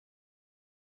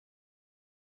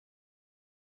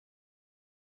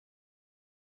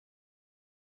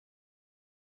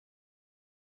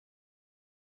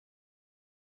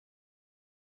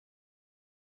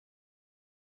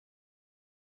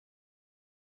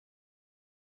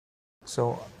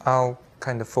So I'll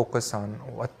kind of focus on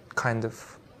what kind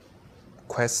of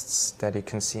quests that you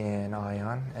can see in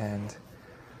Aion, and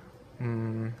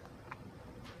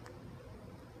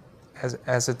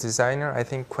as a designer, I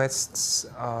think quests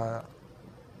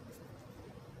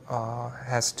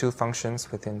has two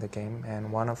functions within the game,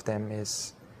 and one of them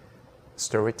is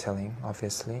storytelling,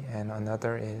 obviously, and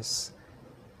another is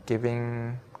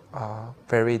giving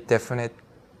very definite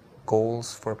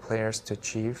goals for players to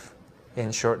achieve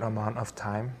in short amount of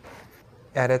time.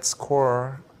 At its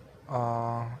core,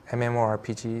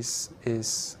 MMORPGs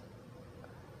is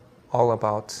all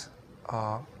about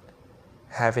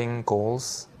having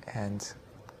goals and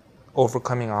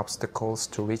overcoming obstacles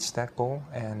to reach that goal.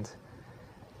 And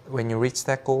when you reach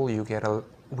that goal, you get a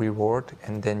reward,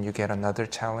 and then you get another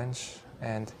challenge.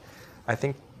 And I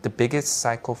think the biggest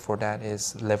cycle for that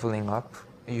is leveling up.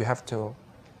 You have to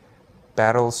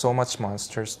battle so much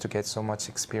monsters to get so much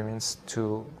experience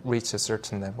to reach a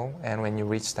certain level, and when you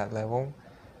reach that level,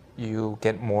 you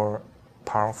get more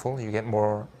powerful, you get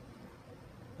more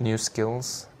new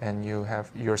skills, and you have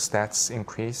your stats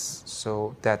increase.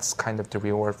 So that's kind of the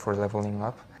reward for leveling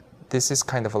up. This is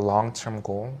kind of a long-term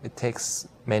goal. It takes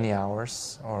many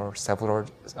hours or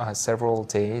several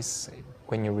days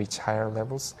when you reach higher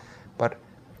levels, but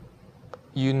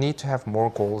you need to have more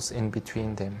goals in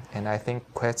between them. And I think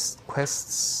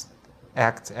quests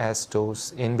act as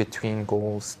those in-between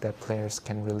goals that players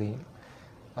can really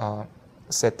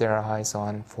set their eyes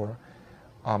on for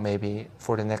maybe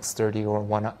for the next 30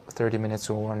 minutes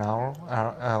or 1 hour,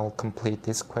 I'll complete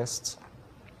these quests.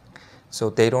 So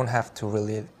they don't have to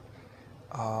really,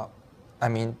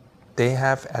 they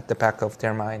have at the back of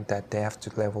their mind that they have to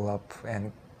level up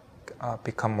and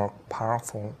become more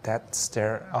powerful. That's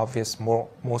their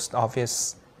most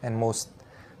obvious and most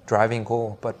driving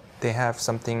goal, but they have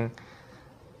something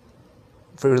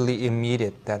really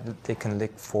immediate that they can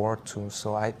look forward to.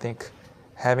 So I think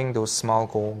having those small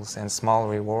goals and small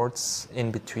rewards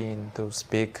in between those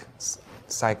big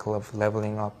cycle of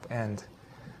leveling up and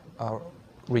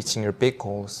reaching your big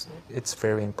goals, it's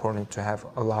very important to have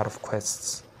a lot of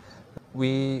quests.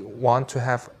 We want to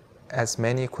have as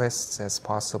many quests as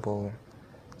possible,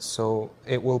 so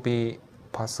it will be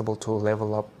possible to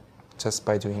level up just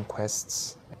by doing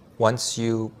quests. Once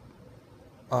you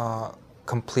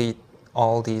complete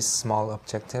all these small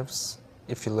objectives,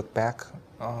 if you look back,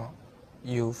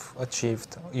 you've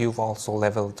also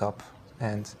leveled up,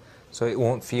 and so it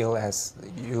won't feel as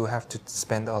you have to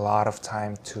spend a lot of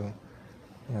time to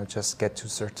just get to a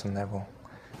certain level.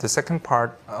 The second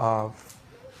part of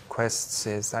quests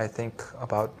is, I think,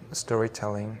 about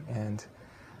storytelling, and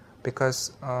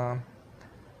because I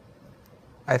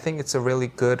think it's a really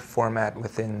good format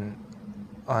within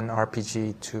an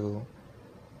RPG to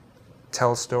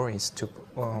tell stories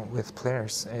with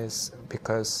players, is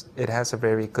because it has a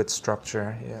very good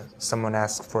structure. Someone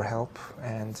asks for help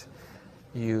and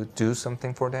you do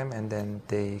something for them, and then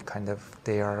they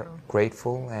are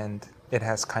grateful, and it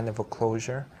has kind of a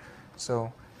closure.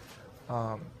 So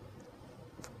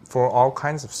for all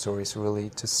kinds of stories,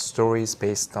 really, just stories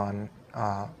based on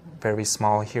very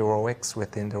small heroics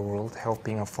within the world,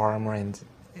 helping a farmer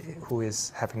who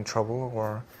is having trouble,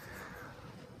 or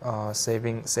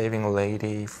saving a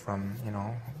lady from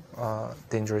a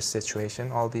dangerous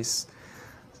situation. All these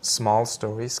small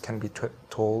stories can be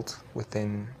told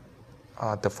within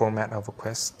the format of a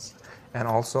quest, and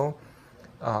also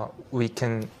we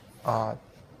can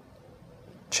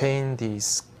chain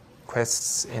these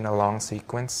quests in a long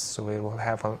sequence, so it will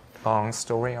have a long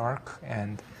story arc,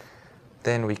 and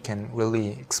then we can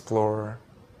really explore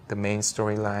the main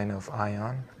storyline of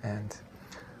Aion. And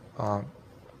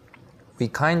we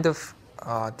kind of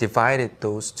divided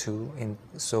those two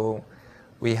so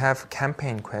we have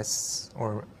campaign quests,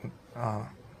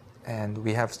 and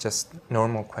we have just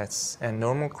normal quests. And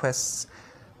normal quests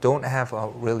don't have a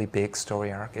really big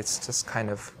story arc. It's just kind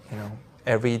of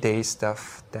everyday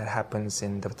stuff that happens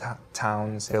in the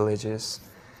towns, villages,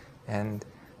 and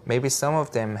maybe some of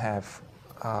them have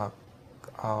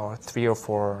 3 or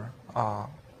 4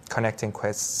 connecting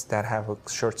quests that have a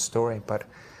short story, but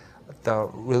the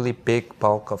really big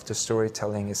bulk of the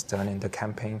storytelling is done in the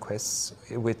campaign quests,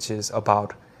 which is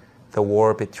about the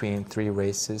war between 3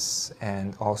 races,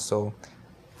 and also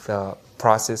the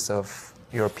process of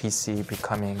your PC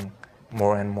becoming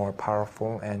more and more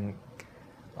powerful and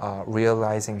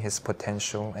realizing his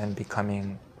potential and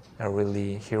becoming a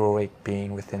really heroic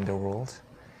being within the world.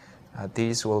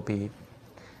 These will be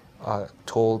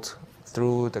told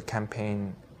through the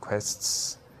campaign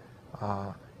quests,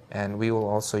 and we will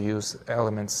also use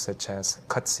elements such as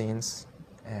cutscenes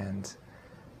and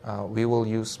we will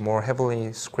use more heavily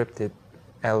scripted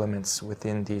elements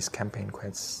within these campaign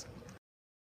quests.